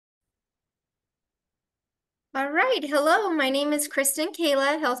All right. Hello, my name is Kristen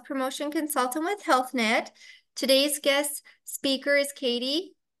Kayla, Health Promotion Consultant with HealthNet. Today's guest speaker is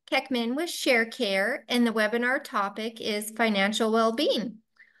Katie Keckman with ShareCare, and the webinar topic is financial well-being.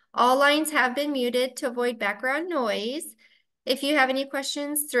 All lines have been muted to avoid background noise. If you have any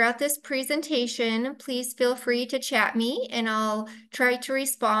questions throughout this presentation, please feel free to chat me and I'll try to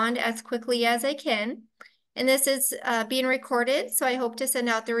respond as quickly as I can. And this is being recorded, so I hope to send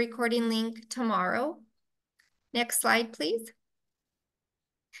out the recording link tomorrow. Next slide, please.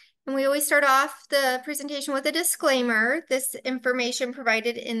 And we always start off the presentation with a disclaimer. This information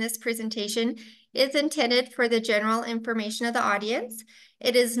provided in this presentation is intended for the general information of the audience.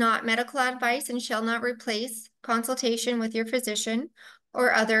 It is not medical advice and shall not replace consultation with your physician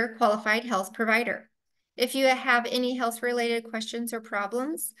or other qualified health provider. If you have any health-related questions or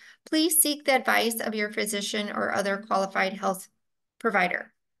problems, please seek the advice of your physician or other qualified health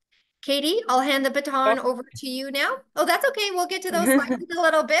provider. Katie, I'll hand the baton over to you now. Oh, that's okay. We'll get to those slides in a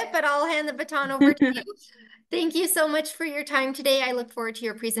little bit, but I'll hand the baton over to you. Thank you so much for your time today. I look forward to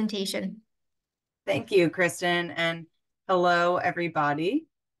your presentation. Thank you, Kristen, and hello, everybody.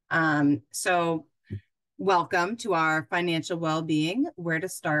 Welcome to our Financial Wellbeing Where to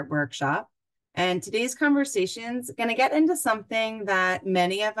Start workshop. And today's conversation is going to get into something that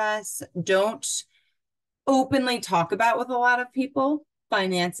many of us don't openly talk about with a lot of people,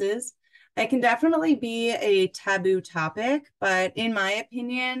 finances. It can definitely be a taboo topic, but in my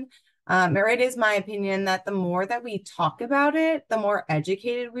opinion, it is my opinion that the more that we talk about it, the more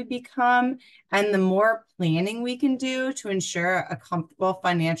educated we become, and the more planning we can do to ensure a comfortable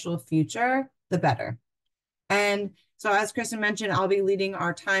financial future, the better. And so, as Kristen mentioned, I'll be leading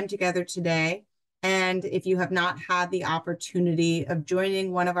our time together today. And if you have not had the opportunity of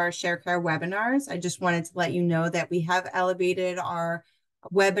joining one of our ShareCare webinars, I just wanted to let you know that we have elevated our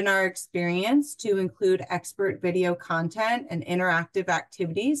webinar experience to include expert video content and interactive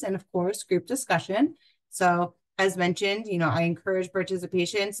activities, and of course, group discussion. So as mentioned, I encourage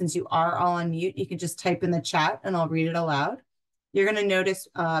participation. Since you are all on mute, you can just type in the chat and I'll read it aloud. You're going to notice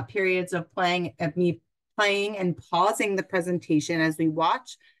periods of me playing and pausing the presentation as we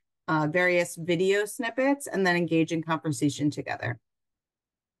watch various video snippets and then engage in conversation together.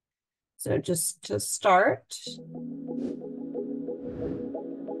 So just to start.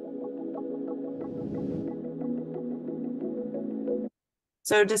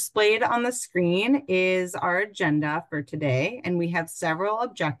 So displayed on the screen is our agenda for today, and we have several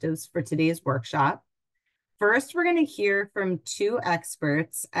objectives for today's workshop. First, we're going to hear from two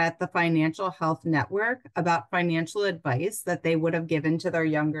experts at the Financial Health Network about financial advice that they would have given to their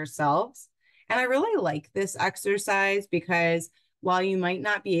younger selves. And I really like this exercise because while you might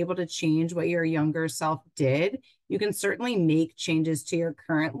not be able to change what your younger self did, you can certainly make changes to your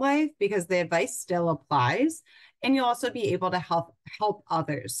current life because the advice still applies. And you'll also be able to help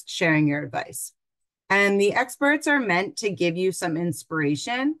others sharing your advice. And the experts are meant to give you some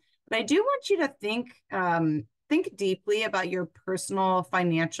inspiration, but I do want you to think deeply about your personal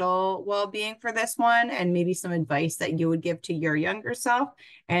financial well-being for this one and maybe some advice that you would give to your younger self.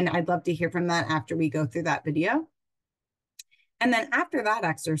 And I'd love to hear from that after we go through that video. And then after that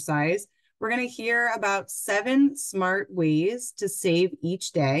exercise, we're going to hear about 7 smart ways to save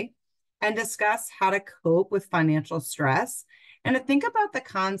each day and discuss how to cope with financial stress and to think about the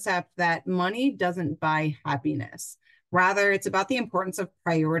concept that money doesn't buy happiness. Rather, it's about the importance of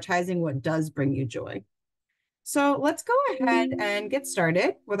prioritizing what does bring you joy. So let's go ahead and get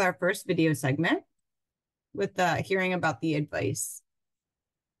started with our first video segment with hearing about the advice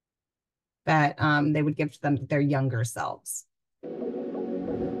that they would give to their younger selves.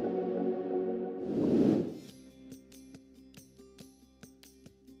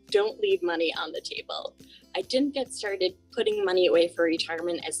 Don't leave money on the table. I didn't get started putting money away for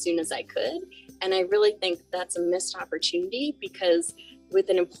retirement as soon as I could. And I really think that's a missed opportunity because with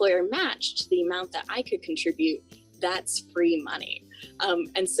an employer match to the amount that I could contribute, that's free money.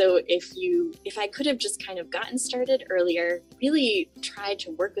 And so if I could have just kind of gotten started earlier, really tried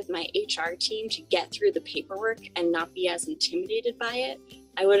to work with my HR team to get through the paperwork and not be as intimidated by it,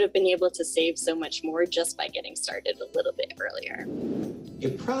 I would have been able to save so much more just by getting started a little bit earlier.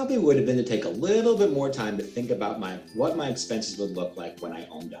 It probably would have been to take a little bit more time to think about what my expenses would look like when I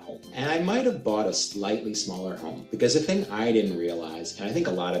owned a home. And I might have bought a slightly smaller home because the thing I didn't realize, and I think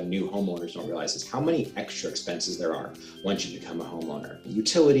a lot of new homeowners don't realize, is how many extra expenses there are once you become a homeowner.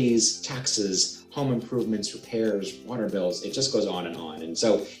 Utilities, taxes, home improvements, repairs, water bills, it just goes on and on. And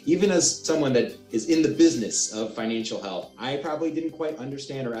so even as someone that is in the business of financial health, I probably didn't quite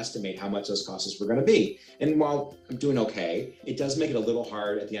understand or estimate how much those costs were going to be. And while I'm doing okay, it does make it a little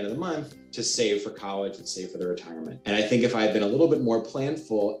hard at the end of the month to save for college and save for the retirement. And I think if I had been a little bit more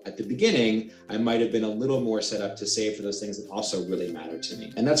planful at the beginning, I might have been a little more set up to save for those things that also really matter to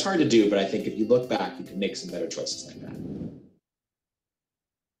me. And that's hard to do, but I think if you look back, you can make some better choices like that.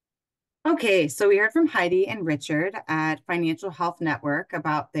 Okay, so we heard from Heidi and Richard at Financial Health Network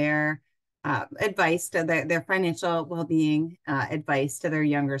about their advice to their financial well-being advice to their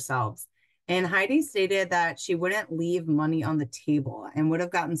younger selves. And Heidi stated that she wouldn't leave money on the table and would have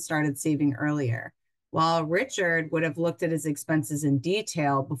gotten started saving earlier, while Richard would have looked at his expenses in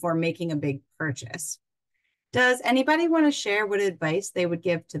detail before making a big purchase. Does anybody want to share what advice they would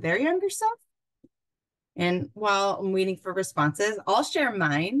give to their younger self? And while I'm waiting for responses, I'll share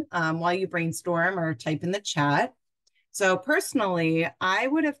mine while you brainstorm or type in the chat. So personally, I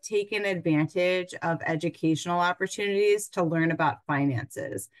would have taken advantage of educational opportunities to learn about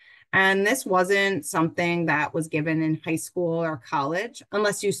finances. And this wasn't something that was given in high school or college,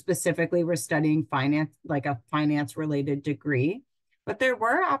 unless you specifically were studying finance, like a finance related degree. But there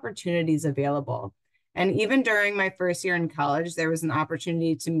were opportunities available. And even during my first year in college, there was an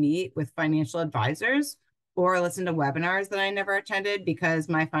opportunity to meet with financial advisors or listen to webinars that I never attended because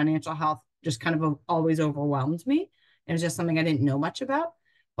my financial health just kind of always overwhelmed me. It was just something I didn't know much about.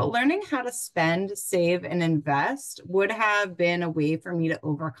 But learning how to spend, save, and invest would have been a way for me to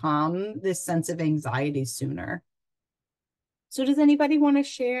overcome this sense of anxiety sooner. So does anybody want to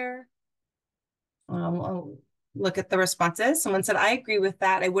share? I'll look at the responses. Someone said, I agree with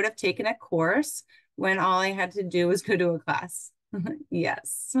that. I would have taken a course when all I had to do was go to a class.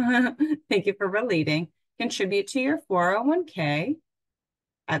 Yes. Thank you for relating. Contribute to your 401k.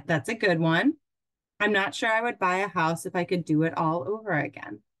 That's a good one. I'm not sure I would buy a house if I could do it all over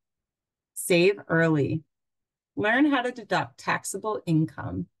again. Save early. Learn how to deduct taxable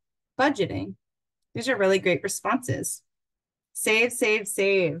income. Budgeting. These are really great responses. Save, save,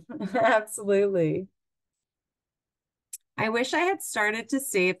 save. Absolutely. I wish I had started to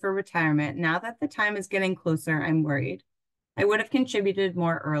save for retirement. Now that the time is getting closer, I'm worried. I would have contributed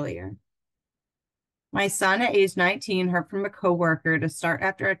more earlier. My son at age 19 heard from a coworker to start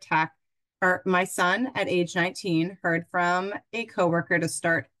after a tax, or my son at age 19 heard from a coworker to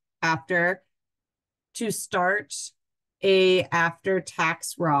start a after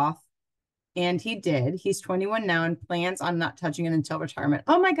tax Roth. And he did. He's 21 now and plans on not touching it until retirement.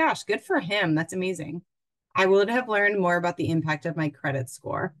 Oh my gosh, good for him. That's amazing. I would have learned more about the impact of my credit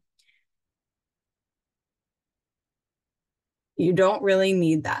score. You don't really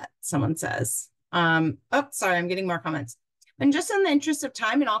need that, someone says. Oh, sorry, I'm getting more comments. And just in the interest of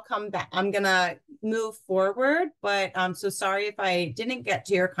time, and I'll come back, I'm gonna move forward, but so sorry if I didn't get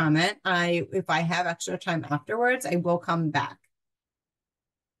to your comment. If I have extra time afterwards, I will come back.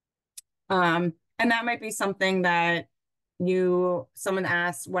 And that might be something that someone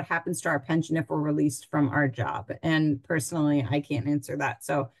asked, what happens to our pension if we're released from our job? And personally, I can't answer that.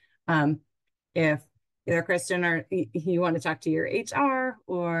 So if either Kristen or you want to talk to your HR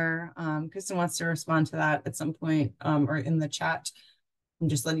or Kristen wants to respond to that at some point or in the chat, I'm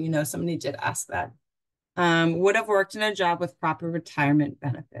just letting you know somebody did ask that. Would have worked in a job with proper retirement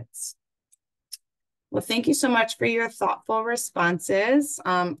benefits. Well, thank you so much for your thoughtful responses.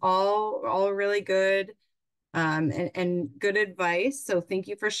 All really good and good advice. So thank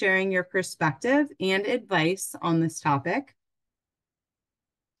you for sharing your perspective and advice on this topic.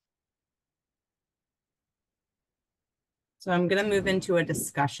 So I'm going to move into a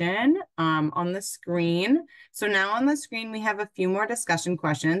discussion on the screen. So now on the screen, we have a few more discussion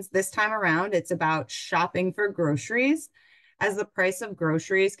questions. This time around, it's about shopping for groceries. As the price of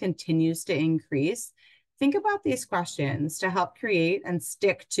groceries continues to increase, think about these questions to help create and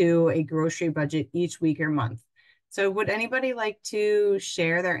stick to a grocery budget each week or month. So would anybody like to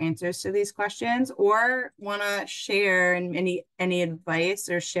share their answers to these questions or want to share any advice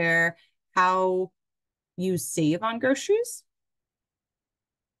or share how you save on groceries?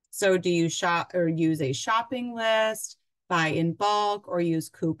 So do you shop or use a shopping list, buy in bulk, or use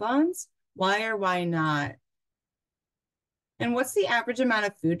coupons? Why or why not? And what's the average amount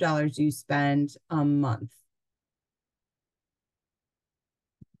of food dollars you spend a month?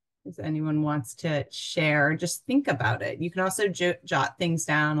 If anyone wants to share, just think about it. You can also jot things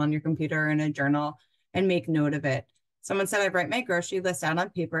down on your computer in a journal and make note of it. Someone said I write my grocery list out on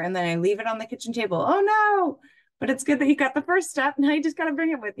paper and then I leave it on the kitchen table. Oh no, but it's good that you got the first step. Now you just got to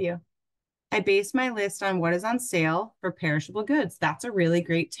bring it with you. I base my list on what is on sale for perishable goods. That's a really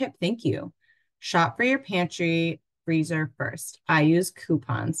great tip. Thank you. Shop for your pantry freezer first. I use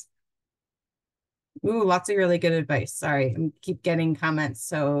coupons. Ooh, lots of really good advice. Sorry, I keep getting comments,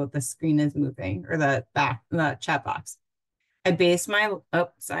 so the screen is moving, or the chat box. I base my, oh,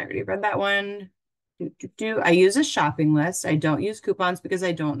 sorry, I already read that one. I use a shopping list. I don't use coupons because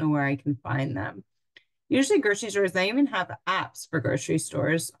I don't know where I can find them. Usually grocery stores, they even have apps for grocery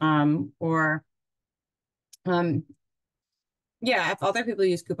stores, or yeah, if other people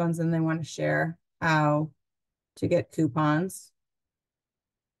use coupons and they want to share how to get coupons.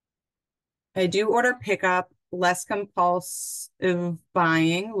 I do order pickup, less compulsive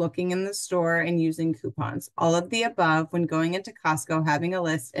buying, looking in the store and using coupons. All of the above when going into Costco, having a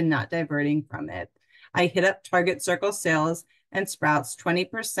list and not diverting from it. I hit up Target Circle sales and Sprouts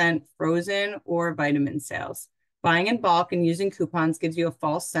 20% frozen or vitamin sales. Buying in bulk and using coupons gives you a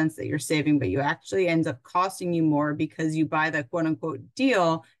false sense that you're saving, but you actually ends up costing you more because you buy the quote unquote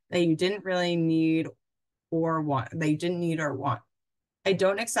deal that you didn't really need or want, that you didn't need or want. I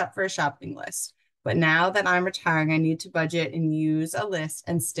don't accept for a shopping list, but now that I'm retiring, I need to budget and use a list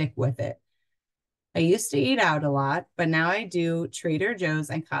and stick with it. I used to eat out a lot, but now I do Trader Joe's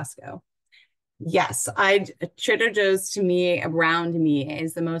and Costco. Yes, Trader Joe's to me, around me,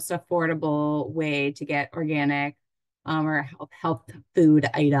 is the most affordable way to get organic or health food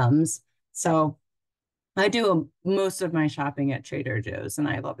items. So I do most of my shopping at Trader Joe's and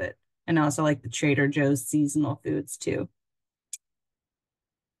I love it. And I also like the Trader Joe's seasonal foods too.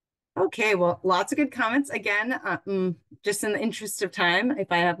 Okay, well, lots of good comments. Again, just in the interest of time,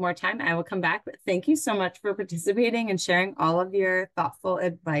 if I have more time, I will come back. But thank you so much for participating and sharing all of your thoughtful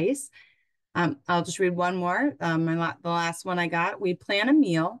advice. I'll just read one more. The last one I got. We plan a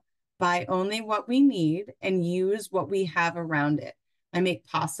meal, buy only what we need, and use what we have around it. I make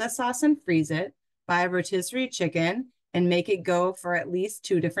pasta sauce and freeze it, buy a rotisserie chicken, and make it go for at least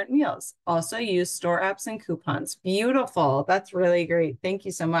 2 different meals. Also use store apps and coupons. Beautiful. That's really great. Thank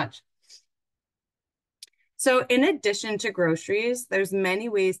you so much. So in addition to groceries, there's many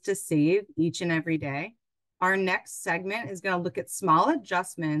ways to save each and every day. Our next segment is going to look at small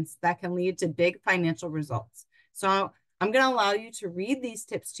adjustments that can lead to big financial results. So I'm going to allow you to read these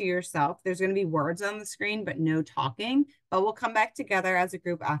tips to yourself. There's going to be words on the screen, but no talking, but we'll come back together as a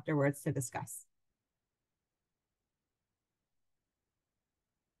group afterwards to discuss.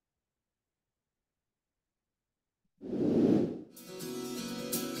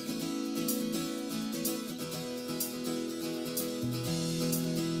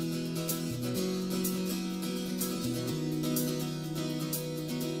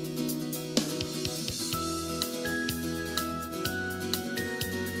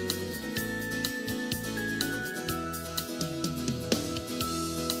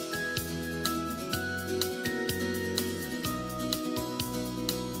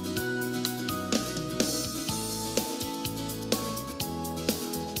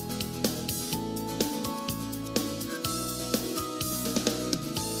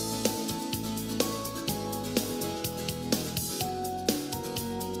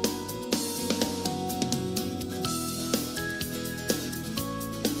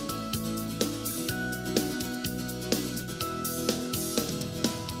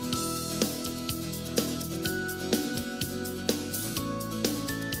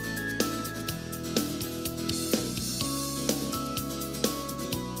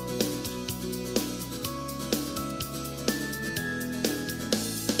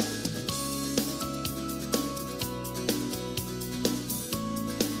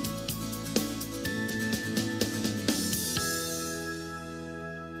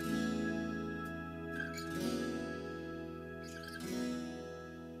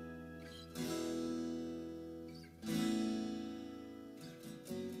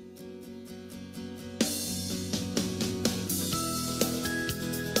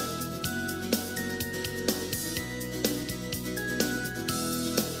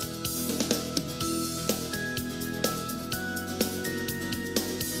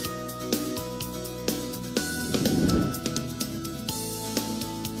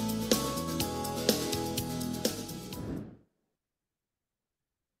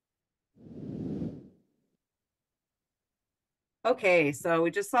 Okay, so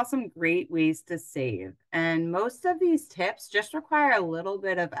we just saw some great ways to save. And most of these tips just require a little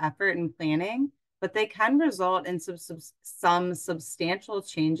bit of effort and planning, but they can result in some substantial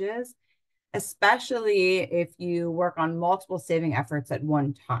changes, especially if you work on multiple saving efforts at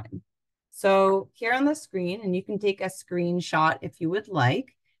one time. So here on the screen, and you can take a screenshot if you would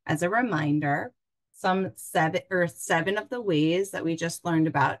like, as a reminder, seven of the ways that we just learned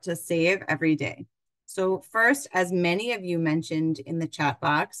about to save every day. So first, as many of you mentioned in the chat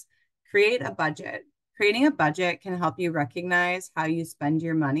box, Create a budget. Creating a budget can help you recognize how you spend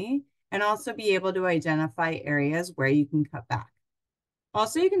your money and also be able to identify areas where you can cut back.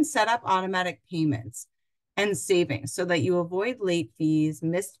 Also, you can set up automatic payments and savings so that you avoid late fees,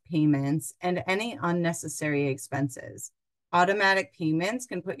 missed payments, and any unnecessary expenses. Automatic payments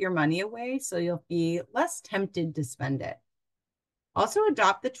can put your money away so you'll be less tempted to spend it. Also,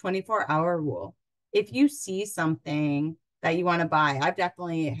 adopt the 24-hour rule. If you see something that you want to buy, I've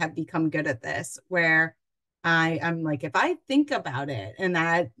definitely have become good at this, where I'm like, if I think about it and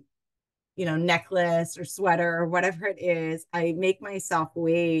that, necklace or sweater or whatever it is, I make myself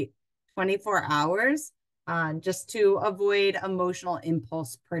wait 24 hours just to avoid emotional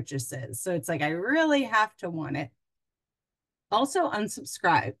impulse purchases. So it's like, I really have to want it. Also,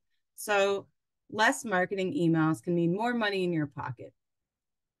 unsubscribe. So less marketing emails can mean more money in your pocket.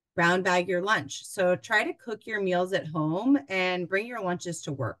 Brown bag your lunch. So try to cook your meals at home and bring your lunches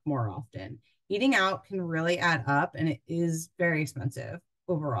to work more often. Eating out can really add up and it is very expensive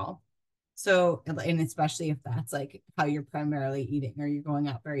overall. So, and especially if that's like how you're primarily eating or you're going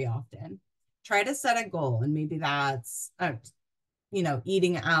out very often. Try to set a goal, and maybe that's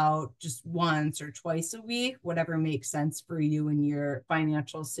eating out just once or twice a week, whatever makes sense for you and your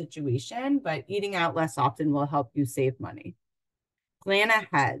financial situation. But eating out less often will help you save money. Plan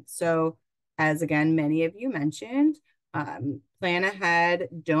ahead. So, as again, many of you mentioned, plan ahead.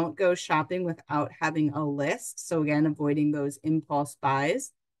 Don't go shopping without having a list. So, again, avoiding those impulse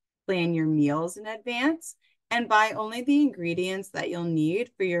buys. Plan your meals in advance and buy only the ingredients that you'll need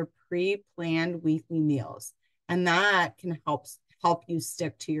for your pre-planned weekly meals. And that can help you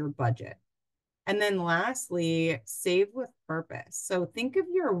stick to your budget. And then lastly, save with purpose. So think of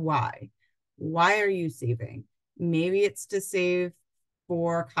your why. Why are you saving? Maybe it's to save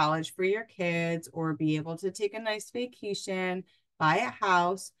for college for your kids, or be able to take a nice vacation, buy a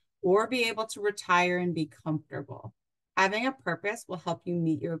house, or be able to retire and be comfortable. Having a purpose will help you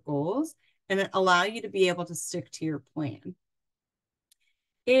meet your goals and allow you to be able to stick to your plan.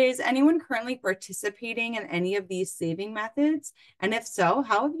 Is anyone currently participating in any of these saving methods? And if so,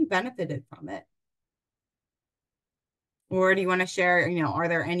 how have you benefited from it? Or do you want to share, are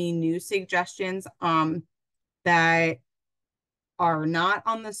there any new suggestions that are not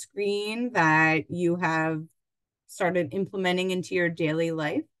on the screen that you have started implementing into your daily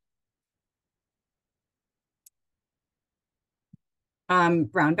life?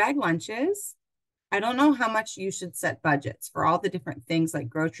 Brown bag lunches. I don't know how much you should set budgets for all the different things like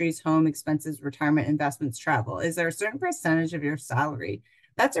groceries, home expenses, retirement, investments, travel. Is there a certain percentage of your salary?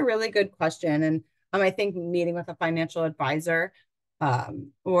 That's a really good question. And I think meeting with a financial advisor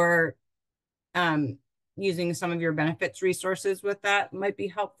or using some of your benefits resources with that might be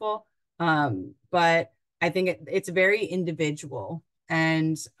helpful. But I think it's very individual.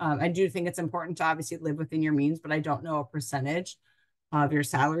 And I do think it's important to obviously live within your means, but I don't know a percentage of your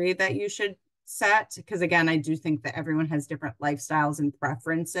salary that you should set, because again, I do think that everyone has different lifestyles and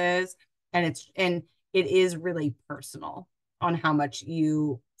preferences, and it is really personal on how much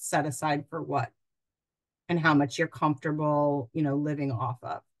you set aside for what and how much you're comfortable living off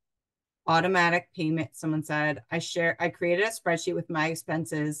of. Automatic payment, someone said. I created a spreadsheet with my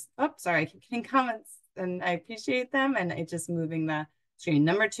expenses. Oh, sorry, I keep getting comments and I appreciate them, and it's just moving the screen.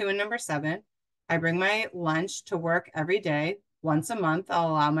 Number 2 and number 7, I bring my lunch to work every day. Once a month, I'll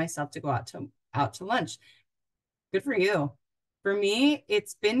allow myself to go out to lunch. Good for you. For me,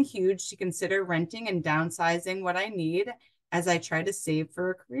 it's been huge to consider renting and downsizing what I need as I try to save for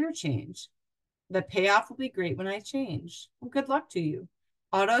a career change. The payoff will be great when I change. Well, good luck to you.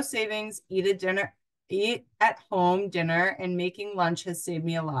 Auto savings, eat at home dinner, and making lunch has saved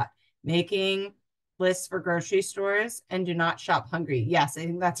me a lot. Making lists for grocery stores and do not shop hungry. Yes, I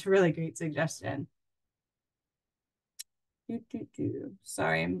think that's a really great suggestion.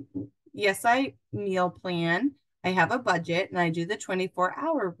 Sorry. Yes, I meal plan. I have a budget and I do the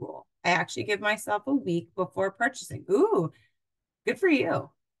 24-hour rule. I actually give myself a week before purchasing. Ooh, good for you.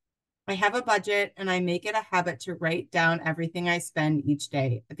 I have a budget and I make it a habit to write down everything I spend each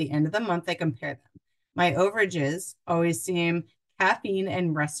day. At the end of the month, I compare them. My overages always seem caffeine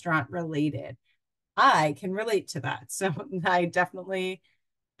and restaurant related. I can relate to that. So I definitely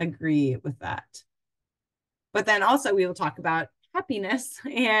agree with that. But then also we will talk about happiness,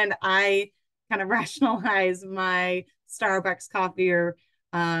 and I kind of rationalize my Starbucks coffee or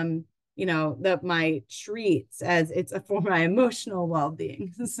my treats as it's for my emotional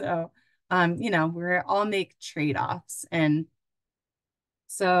well-being. So we all make trade-offs. And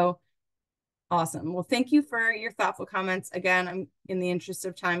so awesome. Well, thank you for your thoughtful comments. Again, I'm in the interest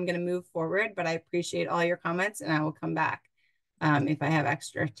of time going to move forward, but I appreciate all your comments and I will come back. if I have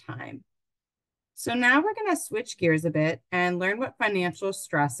extra time. So now we're going to switch gears a bit and learn what financial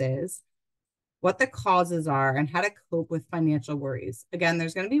stress is, what the causes are, and how to cope with financial worries. Again,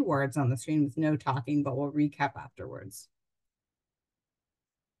 there's going to be words on the screen with no talking, but we'll recap afterwards.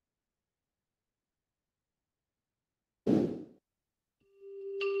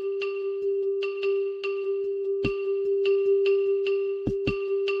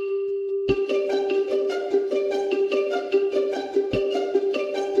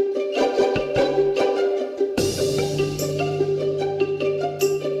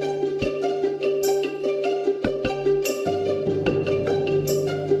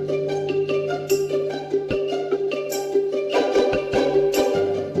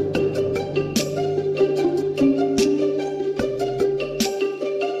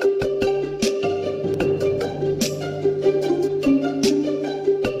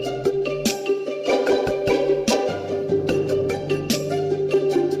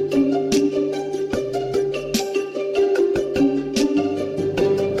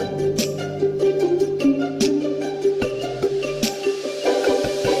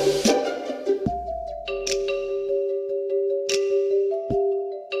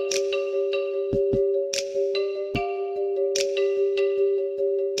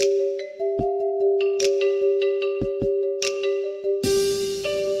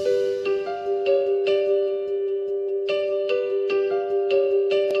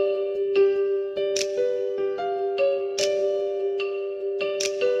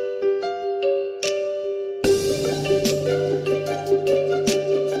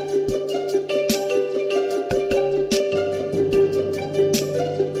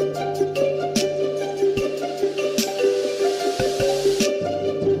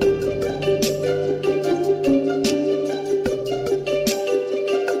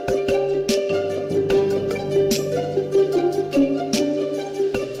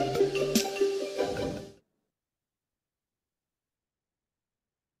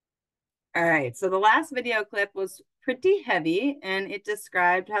 All right, so the last video clip was pretty heavy and it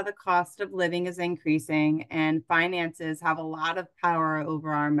described how the cost of living is increasing and finances have a lot of power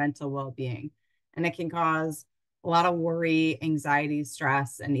over our mental well-being. And it can cause a lot of worry, anxiety,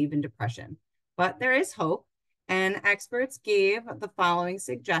 stress, and even depression. But there is hope. And experts gave the following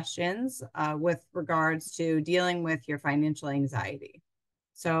suggestions with regards to dealing with your financial anxiety.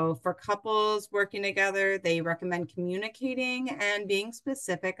 So for couples working together, they recommend communicating and being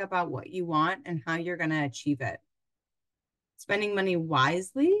specific about what you want and how you're going to achieve it. Spending money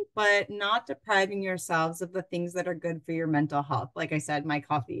wisely, but not depriving yourselves of the things that are good for your mental health. Like I said, my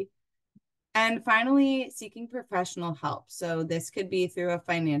coffee. And finally, seeking professional help. So this could be through a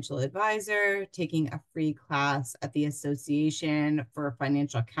financial advisor, taking a free class at the Association for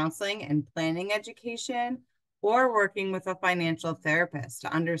Financial Counseling and Planning Education, or working with a financial therapist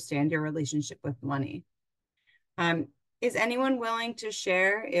to understand your relationship with money. Is anyone willing to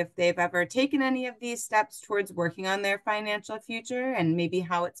share if they've ever taken any of these steps towards working on their financial future and maybe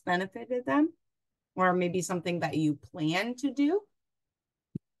how it's benefited them? Or maybe something that you plan to do?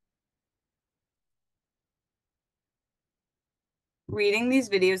 Reading these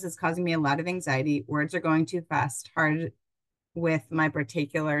videos is causing me a lot of anxiety. Words are going too fast, hard with my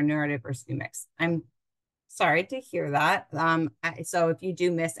particular neurodiversity mix. I'm sorry to hear that. So if you do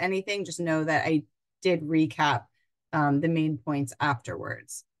miss anything, just know that I did recap the main points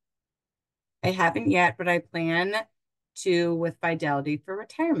afterwards. I haven't yet, but I plan to with Fidelity for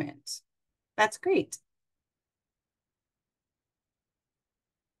retirement. That's great.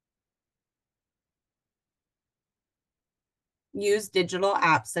 Use digital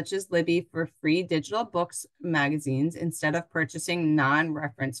apps such as Libby for free digital books, magazines, instead of purchasing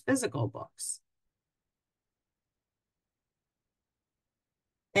non-reference physical books.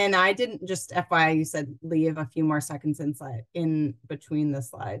 And I didn't, just FYI, you said leave a few more seconds in between the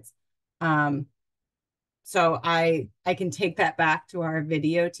slides. So I can take that back to our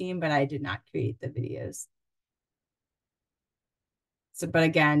video team, but I did not create the videos. So, but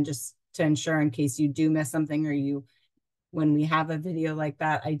again, just to ensure in case you do miss something or when we have a video like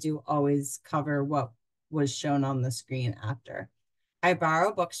that, I do always cover what was shown on the screen after. I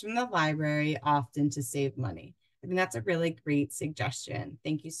borrow books from the library often to save money. I think that's a really great suggestion.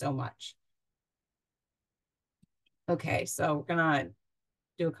 Thank you so much. Okay, so we're gonna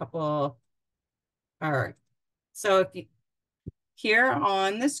do a couple. All right. So if you here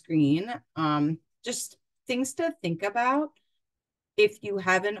on the screen, just things to think about. If you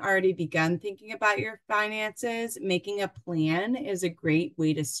haven't already begun thinking about your finances, making a plan is a great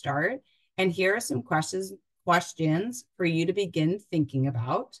way to start. And here are some questions for you to begin thinking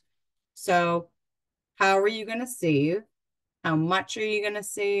about. So how are you going to save? How much are you going to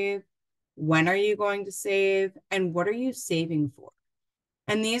save? When are you going to save? And what are you saving for?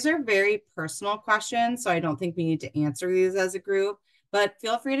 And these are very personal questions, so I don't think we need to answer these as a group, but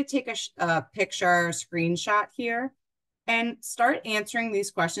feel free to take a picture or a screenshot here and start answering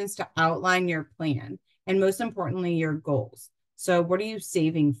these questions to outline your plan and, most importantly, your goals. So what are you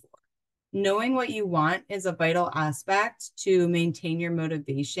saving for? Knowing what you want is a vital aspect to maintain your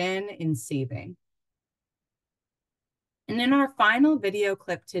motivation in saving. And in our final video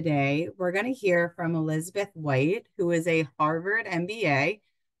clip today, we're going to hear from Elizabeth White, who is a Harvard MBA,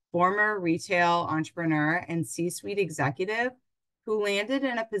 former retail entrepreneur and C-suite executive who landed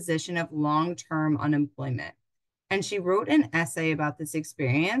in a position of long-term unemployment. And she wrote an essay about this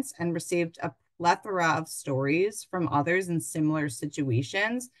experience and received a plethora of stories from others in similar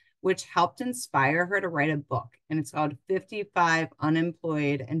situations, which helped inspire her to write a book. And it's called 55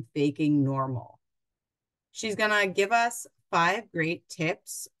 Unemployed and Faking Normal. She's going to give us 5 great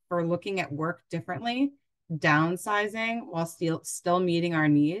tips for looking at work differently, downsizing while still meeting our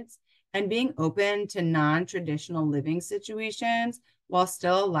needs, and being open to non-traditional living situations while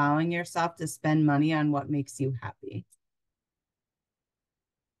still allowing yourself to spend money on what makes you happy.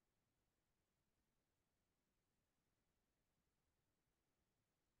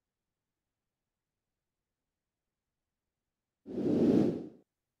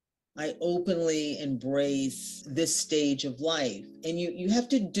 I openly embrace this stage of life. And you have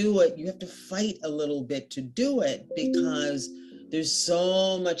to do it. You have to fight a little bit to do it because there's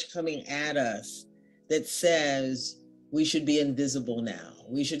so much coming at us that says we should be invisible now.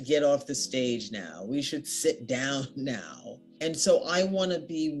 We should get off the stage now. We should sit down now. And so I want to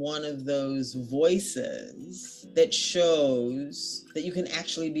be one of those voices that shows that you can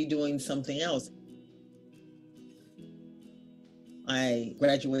actually be doing something else. I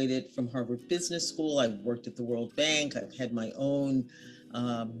graduated from Harvard Business School. I've worked at the World Bank. I've had my own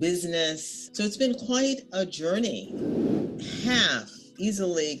business. So it's been quite a journey.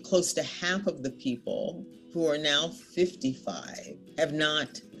 Easily close to half of the people who are now 55 have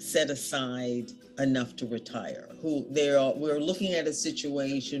not set aside enough to retire. We're looking at a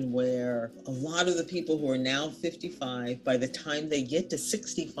situation where a lot of the people who are now 55, by the time they get to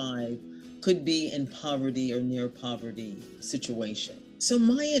 65, could be in poverty or near poverty situation. So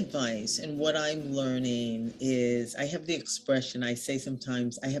my advice and what I'm learning is, I have the expression, I say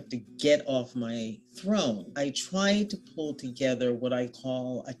sometimes, I have to get off my throne. I try to pull together what I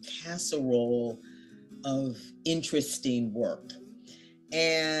call a casserole of interesting work.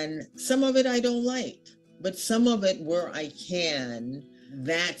 And some of it I don't like, but some of it where I can,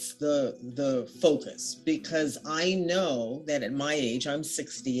 that's the focus, because I know that at my age, I'm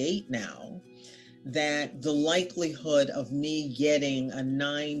 68 now, that the likelihood of me getting a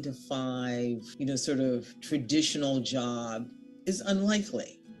 9 to 5, sort of traditional job is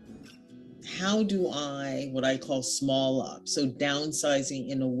unlikely. How do I, what I call small up, so downsizing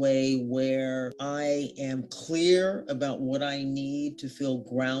in a way where I am clear about what I need to feel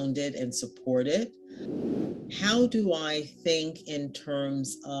grounded and supported? How do I think in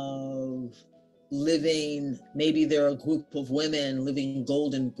terms of living, maybe there are a group of women living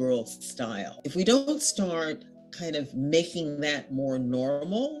Golden Girl style. If we don't start kind of making that more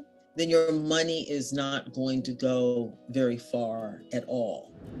normal, then your money is not going to go very far at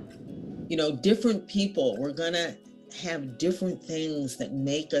all. Different people, we're gonna have different things that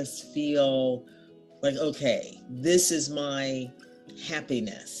make us feel like, okay, this is my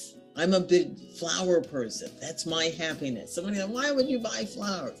happiness. I'm a big flower person. That's my happiness. Somebody said, why would you buy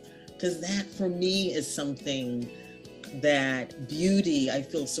flowers? Because that for me is something that beauty, I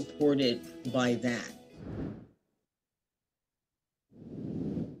feel supported by that.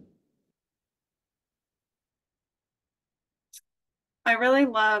 I really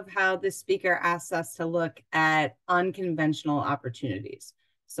love how the speaker asks us to look at unconventional opportunities.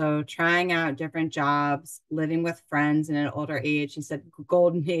 So trying out different jobs, living with friends in an older age, he said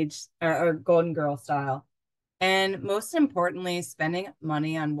golden age or golden girl style. And most importantly, spending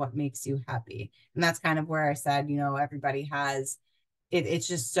money on what makes you happy. And that's kind of where I said, everybody has it's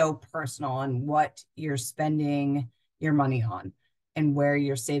just so personal on what you're spending your money on and where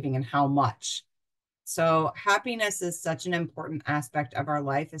you're saving and how much. So happiness is such an important aspect of our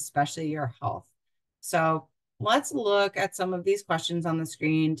life, especially your health. So let's look at some of these questions on the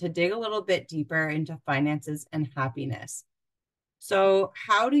screen to dig a little bit deeper into finances and happiness. So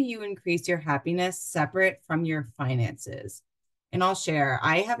how do you increase your happiness separate from your finances? And I'll share,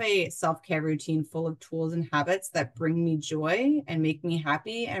 I have a self-care routine full of tools and habits that bring me joy and make me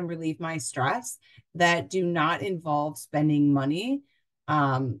happy and relieve my stress that do not involve spending money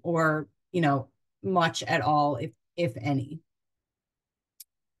or, much at all, if any.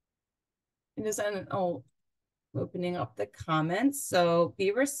 Opening up the comments. So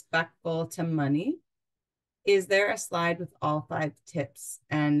be respectful to money. Is there a slide with all 5 tips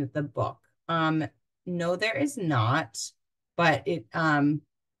and the book? No, there is not, but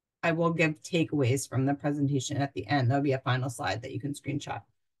I will give takeaways from the presentation at the end. There'll be a final slide that you can screenshot.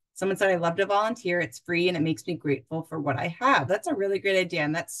 Someone said, I love to volunteer. It's free and it makes me grateful for what I have. That's a really great idea.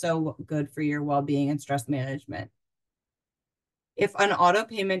 And that's so good for your well-being and stress management. If an auto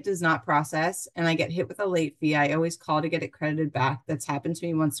payment does not process and I get hit with a late fee, I always call to get it credited back. That's happened to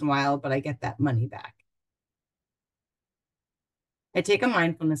me once in a while, but I get that money back. I take a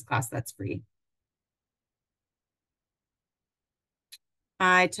mindfulness class that's free.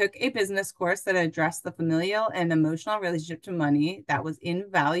 I took a business course that addressed the familial and emotional relationship to money. That was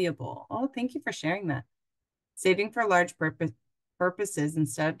invaluable. Oh, thank you for sharing that. Saving for large purposes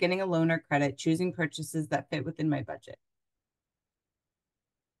instead of getting a loan or credit, choosing purchases that fit within my budget.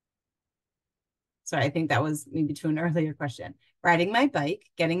 So I think that was maybe to an earlier question. Riding my bike,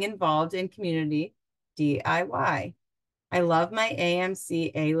 getting involved in community, DIY. I love my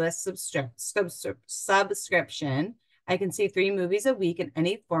AMC A-list subscription. I can see 3 movies a week in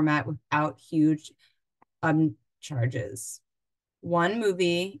any format without huge charges. 1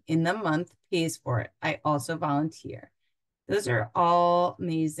 movie in the month pays for it. I also volunteer. Those are all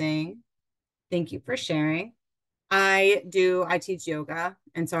amazing. Thank you for sharing. I teach yoga,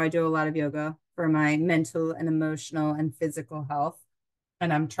 and so I do a lot of yoga for my mental and emotional and physical health.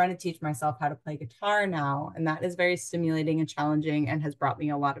 And I'm trying to teach myself how to play guitar now, and that is very stimulating and challenging and has brought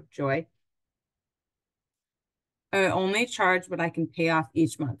me a lot of joy. I only charge what I can pay off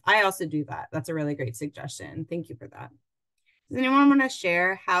each month. I also do that. That's a really great suggestion. Thank you for that. Does anyone want to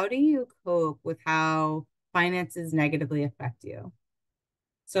share, how do you cope with how finances negatively affect you?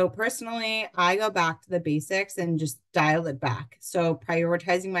 So personally, I go back to the basics and just dial it back. So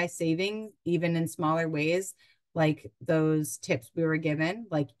prioritizing my savings, even in smaller ways, like those tips we were given,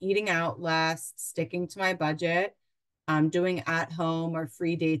 like eating out less, sticking to my budget, doing at home or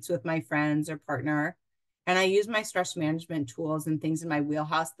free dates with my friends or partner. And I use my stress management tools and things in my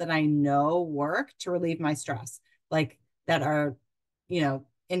wheelhouse that I know work to relieve my stress, like that are,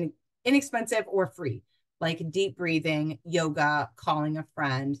 inexpensive or free, like deep breathing, yoga, calling a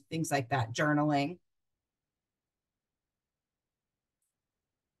friend, things like that, journaling.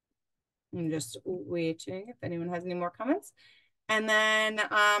 I'm just waiting if anyone has any more comments. And then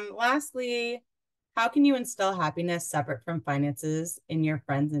lastly, how can you instill happiness separate from finances in your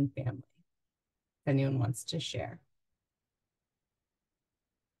friends and family? If anyone wants to share.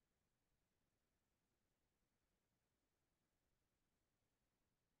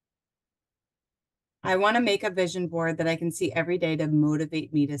 I want to make a vision board that I can see every day to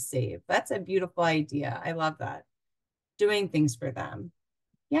motivate me to save. That's a beautiful idea. I love that. Doing things for them.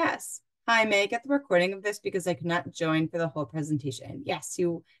 Yes. Hi, may I get the recording of this because I could not join for the whole presentation? Yes,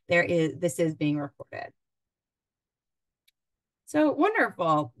 this is being recorded. So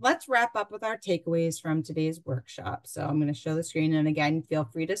wonderful. Let's wrap up with our takeaways from today's workshop. So I'm going to show the screen, and again, feel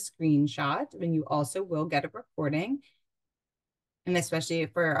free to screenshot, and you also will get a recording. And especially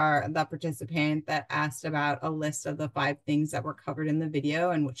for the participant that asked about a list of the 5 things that were covered in the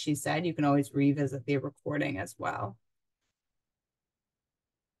video and what she said, you can always revisit the recording as well.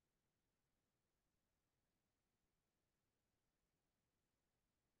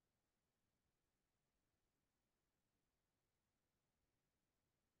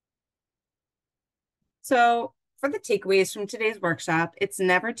 So for the takeaways from today's workshop, it's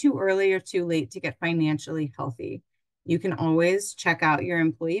never too early or too late to get financially healthy. You can always check out your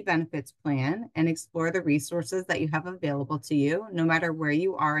employee benefits plan and explore the resources that you have available to you, no matter where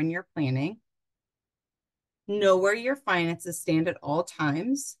you are in your planning. Know where your finances stand at all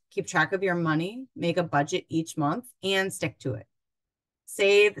times. Keep track of your money, make a budget each month, and stick to it.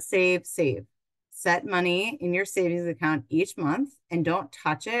 Save, save, save. Set money in your savings account each month and don't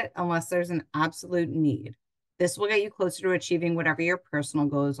touch it unless there's an absolute need. This will get you closer to achieving whatever your personal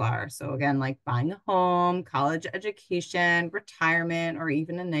goals are. So again, like buying a home, college education, retirement, or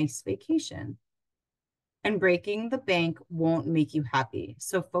even a nice vacation. And breaking the bank won't make you happy.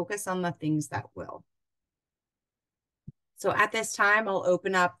 So focus on the things that will. So at this time, I'll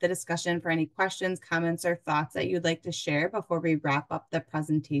open up the discussion for any questions, comments, or thoughts that you'd like to share before we wrap up the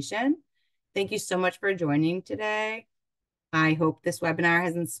presentation. Thank you so much for joining today. I hope this webinar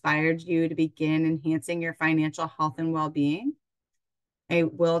has inspired you to begin enhancing your financial health and well-being. I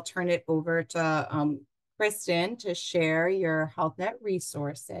will turn it over to Kristen to share your HealthNet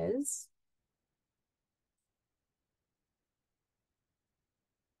resources.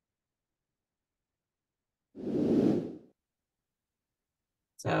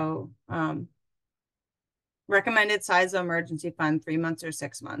 So recommended size of emergency fund, 3 months or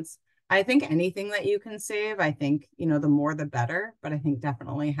 6 months. I think anything that you can save, I think, the more the better, but I think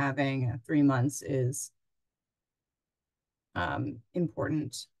definitely having 3 months is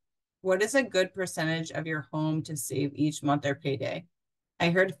important. What is a good percentage of your home to save each month or payday?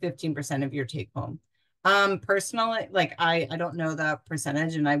 I heard 15% of your take home. Personally, like I don't know the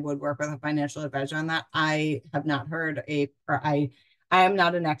percentage, and I would work with a financial advisor on that. I have not heard I am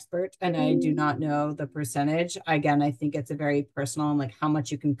not an expert, and I do not know the percentage. Again, I think it's a very personal and like how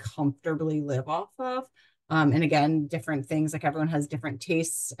much you can comfortably live off of. And again, different things, like everyone has different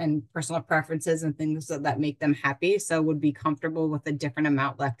tastes and personal preferences and things that make them happy. So would be comfortable with a different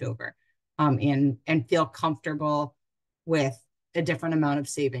amount left over, and feel comfortable with a different amount of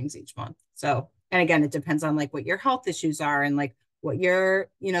savings each month. So, and again, it depends on like what your health issues are and like what your,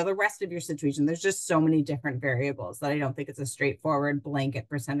 the rest of your situation. There's just so many different variables that I don't think it's a straightforward blanket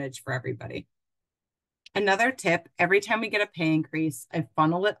percentage for everybody. Another tip, every time we get a pay increase, I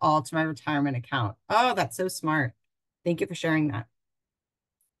funnel it all to my retirement account. Oh, that's so smart. Thank you for sharing that.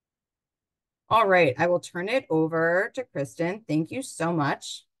 All right, I will turn it over to Kristen. Thank you so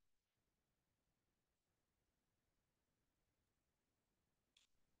much.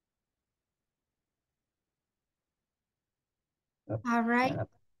 All right.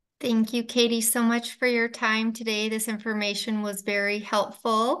 Thank you, Katie, so much for your time today. This information was very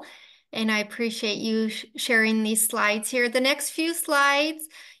helpful, and I appreciate you sharing these slides here. The next few slides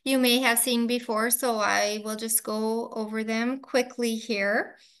you may have seen before, so I will just go over them quickly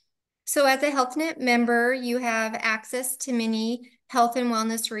here. So as a HealthNet member, you have access to many health and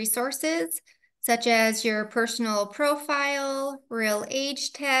wellness resources, such as your personal profile, real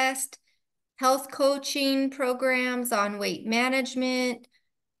age test, health coaching programs on weight management,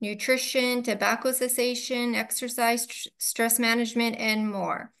 nutrition, tobacco cessation, exercise, stress management, and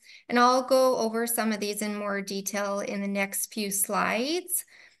more. And I'll go over some of these in more detail in the next few slides.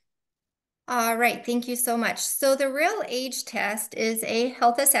 All right, thank you so much. So the Real Age Test is a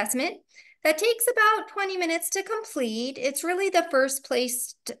health assessment that takes about 20 minutes to complete. It's really the first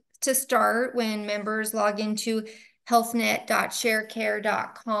place to start when members log into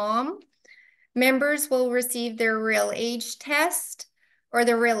healthnet.sharecare.com. Members will receive their real age test or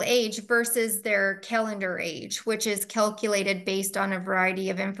the real age versus their calendar age, which is calculated based on a variety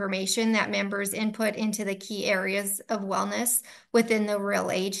of information that members input into the key areas of wellness within the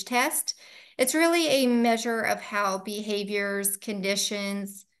real age test. It's really a measure of how behaviors,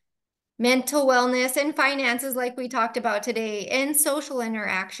 conditions, mental wellness, and finances, like we talked about today, and social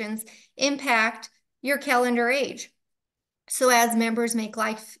interactions impact your calendar age. So as members make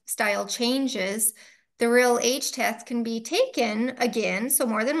lifestyle changes, the real age test can be taken again, so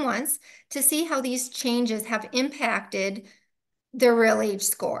more than once, to see how these changes have impacted their real age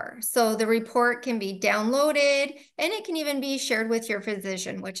score. So the report can be downloaded, and it can even be shared with your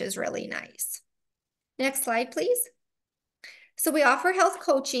physician, which is really nice. Next slide, please. So we offer health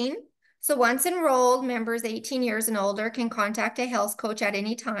coaching. So once enrolled, members 18 years and older can contact a health coach at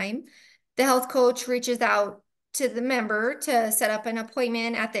any time. The health coach reaches out to the member to set up an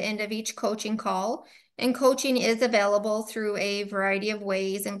appointment at the end of each coaching call. And coaching is available through a variety of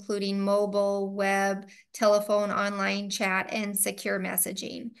ways, including mobile, web, telephone, online chat, and secure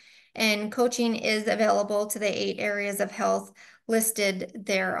messaging. And coaching is available to the 8 areas of health listed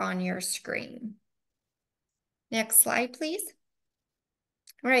there on your screen. Next slide, please.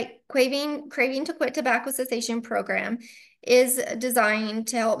 All right, Craving to Quit Tobacco Cessation Program is designed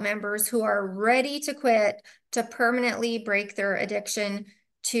to help members who are ready to quit to permanently break their addiction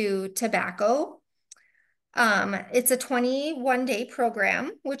to tobacco. It's a 21-day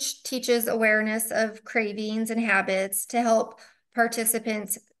program, which teaches awareness of cravings and habits to help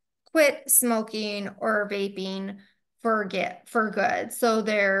participants quit smoking or vaping for good. So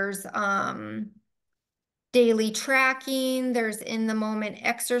there's daily tracking, there's in-the-moment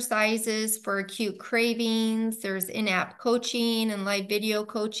exercises for acute cravings, there's in-app coaching and live video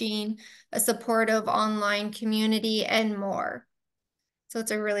coaching, a supportive online community, and more. So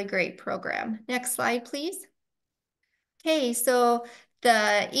it's a really great program. Next slide, please. Okay, so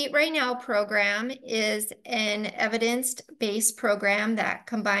the Eat Right Now program is an evidence-based program that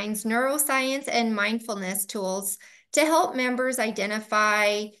combines neuroscience and mindfulness tools to help members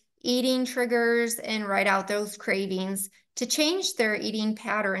identify eating triggers and write out those cravings to change their eating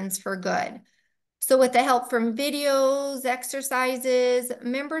patterns for good. So with the help from videos, exercises,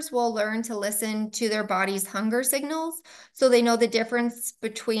 members will learn to listen to their body's hunger signals so they know the difference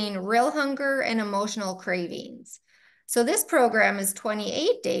between real hunger and emotional cravings. So this program is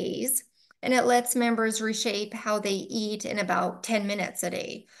 28 days, and it lets members reshape how they eat in about 10 minutes a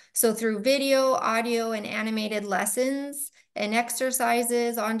day. So through video, audio, and animated lessons and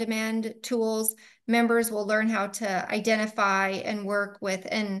exercises, on-demand tools, members will learn how to identify and work with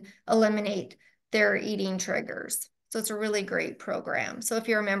and eliminate their eating triggers. So it's a really great program. So if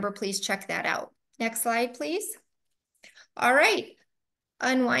you're a member, please check that out. Next slide, please. All right.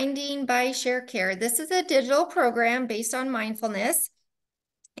 Unwinding by ShareCare. This is a digital program based on mindfulness.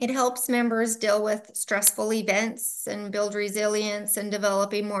 It helps members deal with stressful events and build resilience and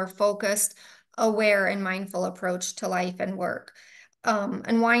develop a more focused, aware, and mindful approach to life and work.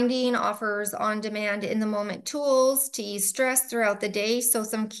 Unwinding offers on-demand, in-the-moment tools to ease stress throughout the day. So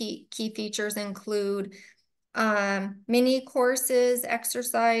some key features include mini courses,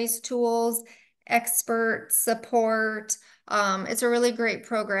 exercise tools, expert support. It's a really great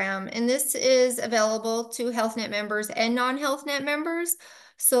program, and this is available to HealthNet members and non-HealthNet members.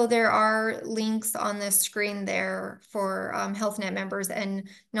 So there are links on the screen there for HealthNet members and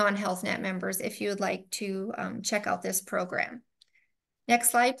non-HealthNet members if you would like to check out this program.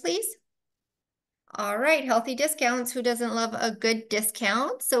 Next slide, please. All right, healthy discounts. Who doesn't love a good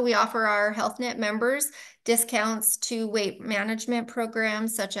discount? So we offer our HealthNet members discounts to weight management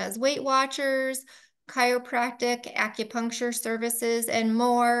programs such as Weight Watchers, chiropractic, acupuncture services, and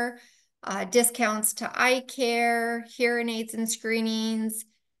more. Discounts to eye care, hearing aids and screenings,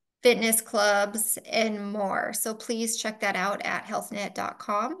 fitness clubs, and more. So please check that out at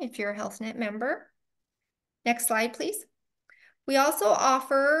healthnet.com if you're a HealthNet member. Next slide, please. We also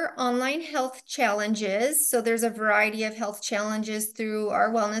offer online health challenges. So there's a variety of health challenges through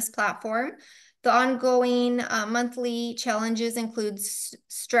our wellness platform. The ongoing monthly challenges include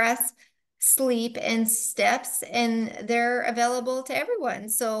stress, sleep, and steps, and they're available to everyone.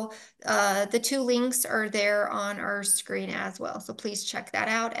 So the two links are there on our screen as well. So please check that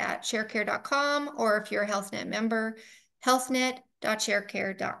out at sharecare.com, or if you're a HealthNet member,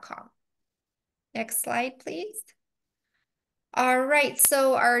 healthnet.sharecare.com. Next slide, please. All right,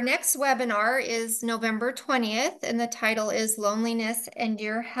 so our next webinar is November 20th, and the title is Loneliness and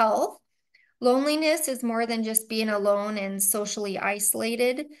Your Health. Loneliness is more than just being alone and socially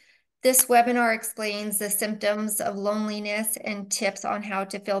isolated. This webinar explains the symptoms of loneliness and tips on how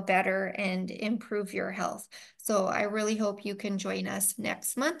to feel better and improve your health. So I really hope you can join us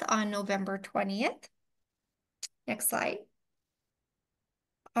next month on November 20th. Next slide.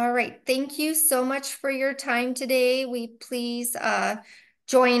 All right, thank you so much for your time today. Please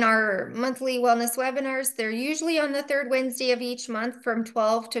join our monthly wellness webinars. They're usually on the third Wednesday of each month from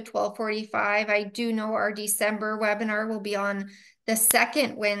 12 to 12:45. I do know our December webinar will be on the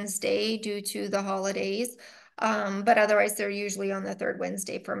second Wednesday due to the holidays. But otherwise, they're usually on the third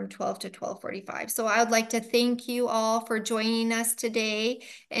Wednesday from 12 to 12:45. So I would like to thank you all for joining us today.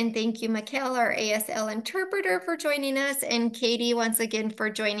 And thank you, Mikkel, our ASL interpreter, for joining us. And Katie, once again,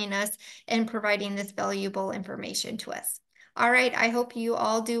 for joining us and providing this valuable information to us. All right, I hope you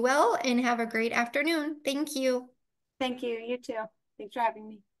all do well and have a great afternoon. Thank you. Thank you. You too. Thanks for having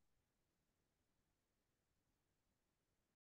me.